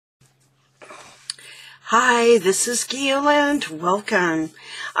Hi, this is Gail and welcome.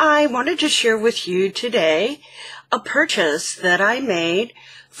 I wanted to share with you today a purchase that I made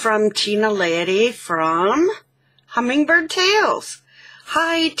from Tina Laity from Hummingbird Tales.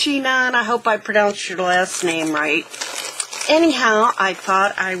 Hi, Tina, and I hope I pronounced your last name right. Anyhow, I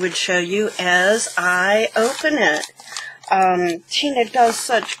thought I would show you as I open it. Tina does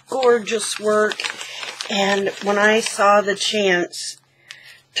such gorgeous work, and when I saw the chance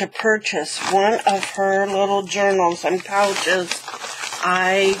to purchase one of her little journals and pouches,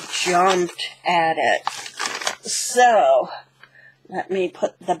 I jumped at it. So, let me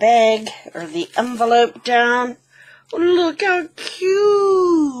put the bag or the envelope down. Look how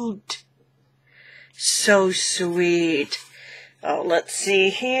cute! So sweet. Oh, let's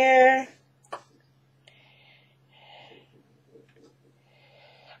see here.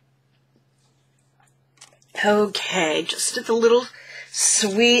 Okay, just a little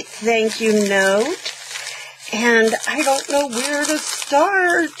sweet thank you note, and I don't know where to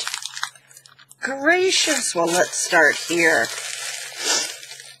start. Gracious, well, let's start here.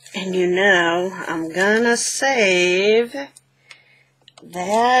 And you know, I'm gonna save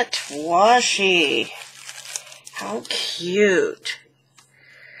that washi. How cute.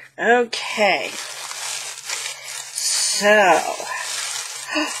 Okay, so,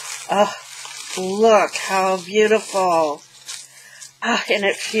 oh, look how beautiful. And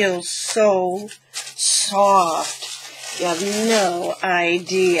it feels so soft. You have no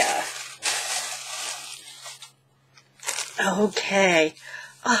idea. Okay.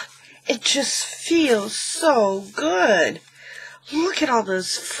 It just feels so good. Look at all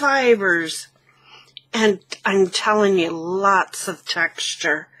those fibers. And I'm telling you, lots of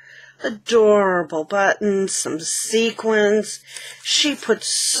texture. Adorable buttons, some sequins. She puts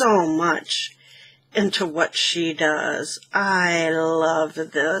so much into what she does. I love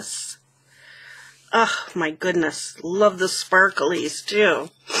this. Oh my goodness, love the sparklies too.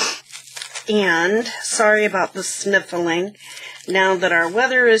 And sorry about the sniffling. Now that our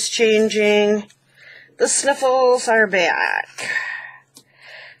weather is changing, the sniffles are back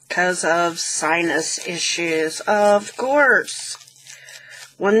because of sinus issues, of course.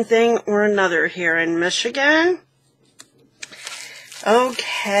 One thing or another here in Michigan.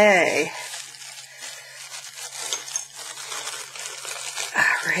 Okay.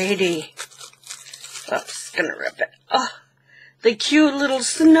 Alrighty. Oops, gonna rip it. Oh, the cute little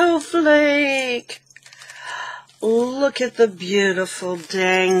snowflake. Look at the beautiful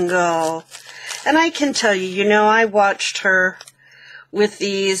dangle. And I can tell you, you know, I watched her with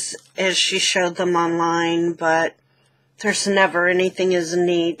these as she showed them online, but there's never anything as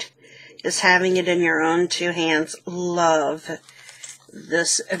neat as having it in your own two hands. Love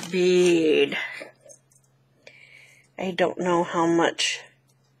this bead. I don't know how much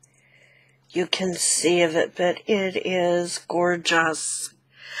you can see of it, but it is gorgeous.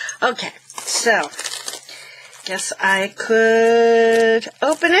 Okay, so guess I could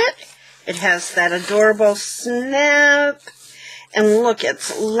open it. It has that adorable snap, and look,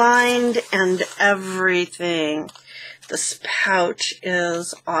 it's lined and everything. This pouch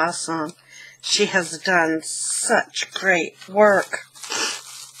is awesome. She has done such great work.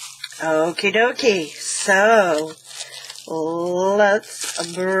 Okie dokie, so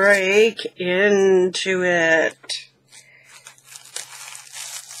let's break into it.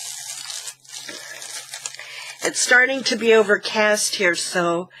 It's starting to be overcast here,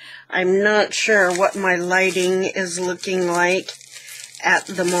 so I'm not sure what my lighting is looking like at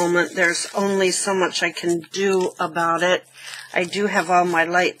the moment. There's only so much I can do about it. I do have all my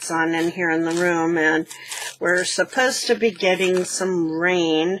lights on in here in the room, and we're supposed to be getting some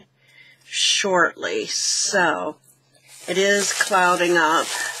rain shortly, so it is clouding up.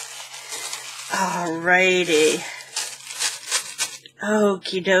 Alrighty.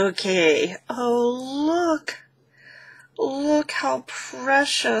 Okie dokie. Oh, look. Look how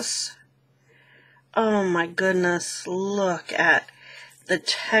precious. Oh my goodness. Look at the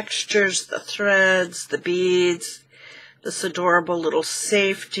textures, the threads, the beads, this adorable little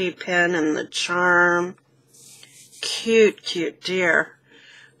safety pin and the charm. Cute, cute dear.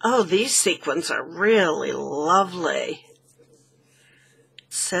 Oh, these sequins are really lovely.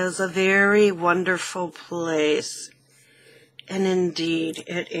 It says a very wonderful place. And indeed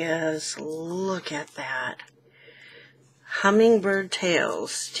it is. Look at that. Hummingbird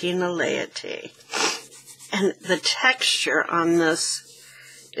Tales, Tina Laity. And the texture on this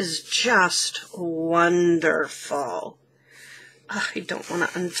is just wonderful. Oh, I don't want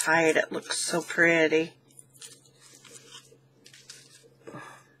to untie it. It looks so pretty.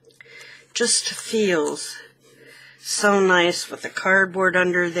 Just feels So nice with the cardboard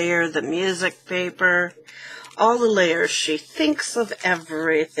under there, the music paper, all the layers. She thinks of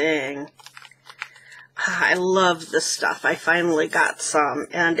everything. I love this stuff. I finally got some,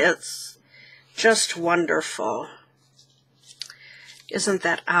 and it's just wonderful. Isn't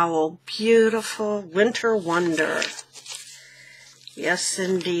that owl beautiful? Winter Wonder. Yes,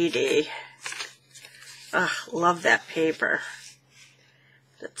 indeedy. Love that paper.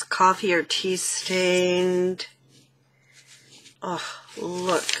 It's coffee or tea stained. Oh,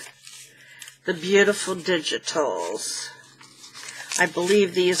 look. The beautiful digitals. I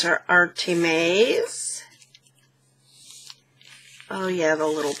believe these are Artemis. Oh yeah, the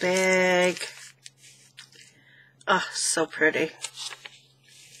little bag. Oh, so pretty.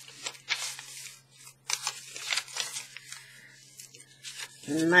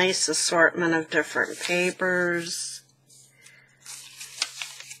 Nice assortment of different papers.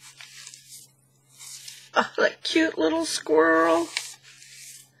 Oh, that cute little squirrel.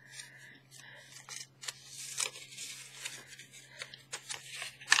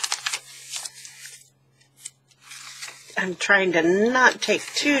 I'm trying to not take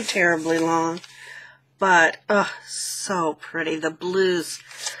too terribly long, but so pretty. The blues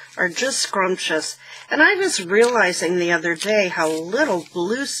are just scrumptious. And I was realizing the other day how little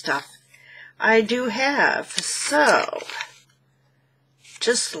blue stuff I do have. So,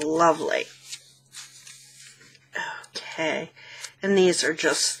 just lovely. Okay. And these are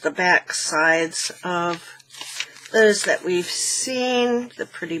just the back sides of those that we've seen. The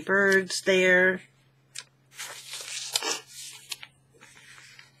pretty birds there.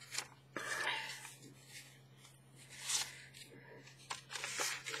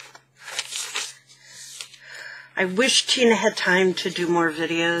 I wish Tina had time to do more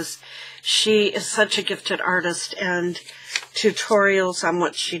videos. She is such a gifted artist, and tutorials on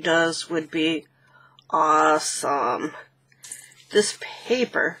what she does would be awesome. This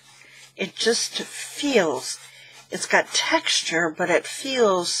paper, it just feels, it's got texture, but it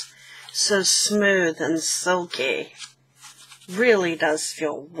feels so smooth and silky. Really does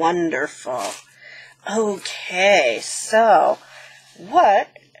feel wonderful. Okay, so what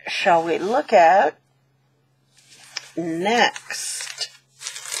shall we look at next?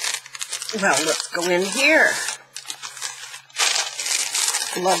 Well, let's go in here.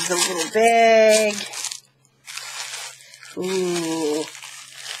 Love the little bag. Ooh.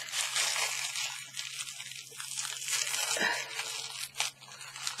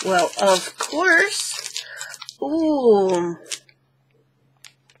 Well, of course. Ooh.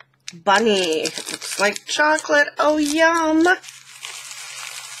 Bunny. Looks like chocolate. Oh, yum.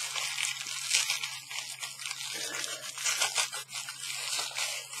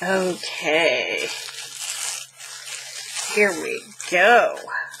 Okay, here we go.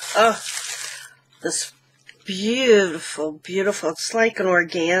 Oh, this beautiful, beautiful, it's like an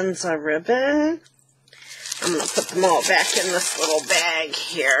organza ribbon. I'm going to put them all back in this little bag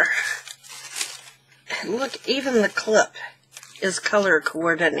here. And look, even the clip is color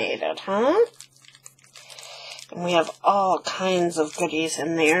coordinated, huh? And we have all kinds of goodies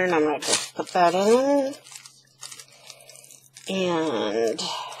in there, and I'm going to just put that in. And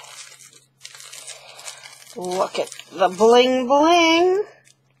look at the bling bling.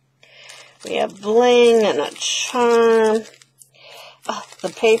 We have bling and a charm. Oh, the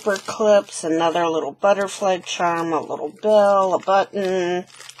paper clips, another little butterfly charm, a little bell, a button.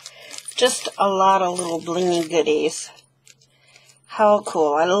 Just a lot of little blingy goodies. How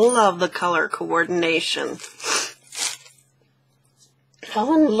cool. I love the color coordination.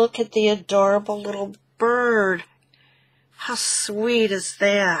 Oh, and look at the adorable little bird. How sweet is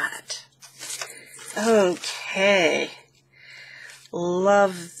that? Okay.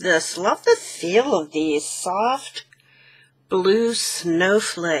 Love this. Love the feel of these soft blue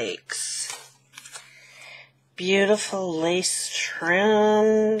snowflakes. Beautiful lace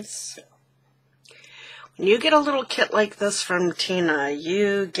trims. When you get a little kit like this from Tina,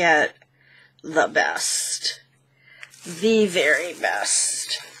 you get the best. The very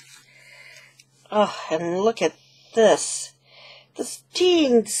best. Oh, and look at this. This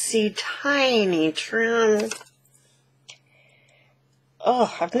teensy tiny trim.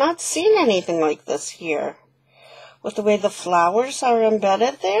 Oh, I've not seen anything like this here. With the way the flowers are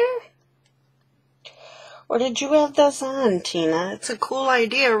embedded there? Or did you have those on, Tina? It's a cool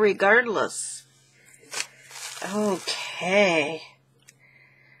idea regardless. Okay.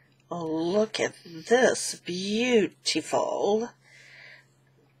 Oh, look at this beautiful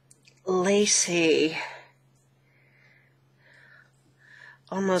lacy.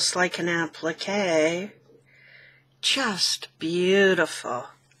 Almost like an applique. Just beautiful.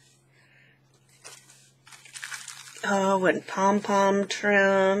 Oh, and pom-pom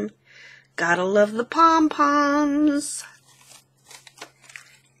trim. Gotta love the pom-poms.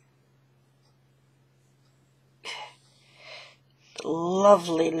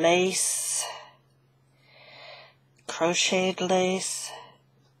 Lovely lace. Crocheted lace.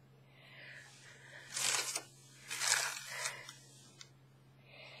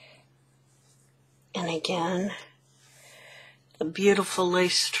 And again, the beautiful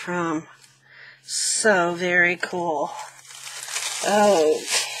lace trim. So very cool.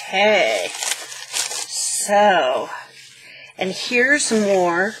 Okay. So, and here's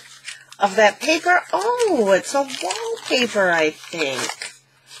more of that paper. Oh, it's a wallpaper, I think.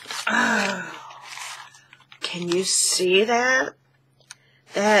 Oh, can you see that?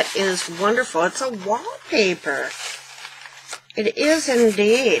 That is wonderful. It's a wallpaper. It is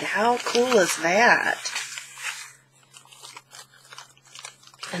indeed. How cool is that?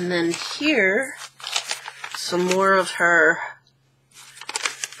 And then here, some more of her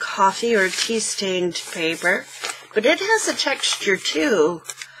coffee or tea stained paper. But it has a texture too.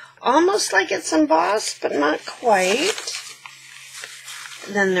 Almost like it's embossed, but not quite.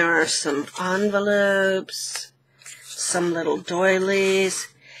 Then there are some envelopes, some little doilies,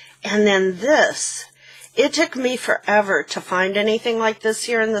 and then this. It took me forever to find anything like this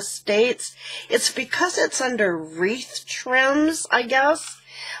here in the States. It's because it's under wreath trims, I guess.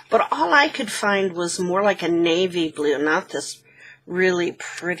 But all I could find was more like a navy blue, not this really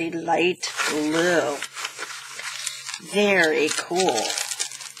pretty light blue. Very cool.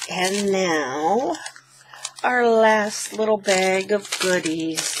 And now, our last little bag of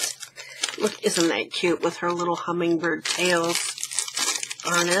goodies. Look, isn't that cute with her little hummingbird tails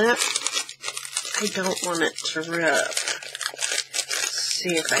on it? I don't want it to rip. Let's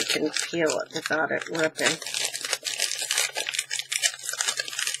see if I can peel it without it ripping.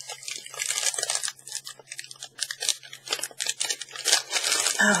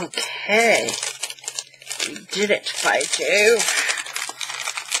 Okay. We did it, Fido.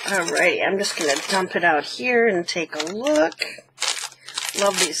 Alright, I'm just going to dump it out here and take a look.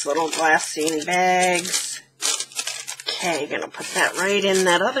 Love these little glassine bags. Okay, going to put that right in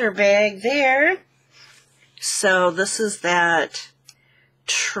that other bag there. So this is that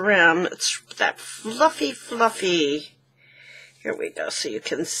trim. It's that fluffy. Here we go so you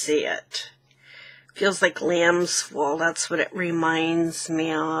can see it. Feels like lamb's wool. That's what it reminds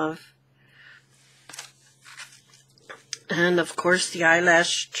me of. And of course the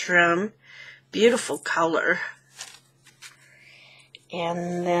eyelash trim. Beautiful color.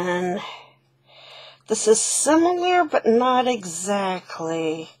 And then this is similar but not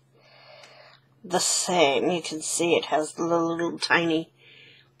exactly the same. You can see it has the little tiny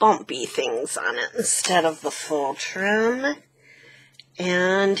bumpy things on it instead of the full trim.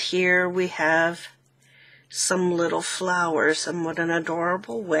 And here we have some little flowers, and what an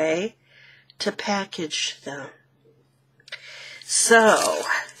adorable way to package them. So,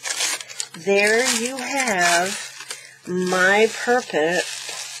 there you have my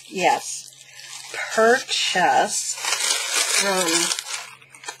purchase from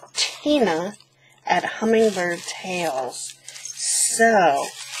Tina at Hummingbird Tales. So,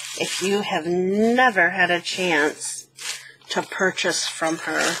 if you have never had a chance to purchase from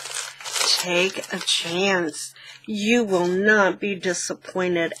her, take a chance. You will not be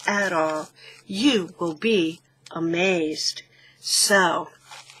disappointed at all. You will be amazed. So,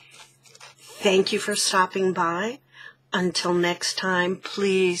 thank you for stopping by. Until next time,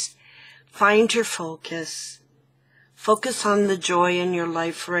 please find your focus. Focus on the joy in your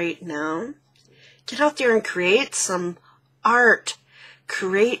life right now. Get out there and create some art.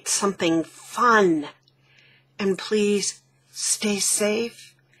 Create something fun. And please stay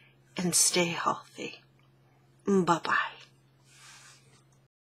safe and stay healthy. Bye-bye.